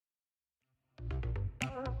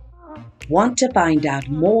Want to find out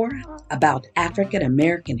more about African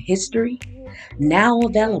American history? Now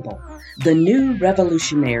available, the new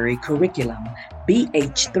revolutionary curriculum,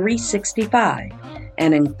 BH365,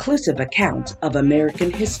 an inclusive account of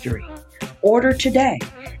American history. Order today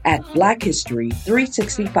at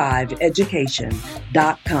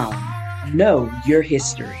blackhistory365education.com. Know your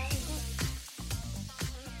history.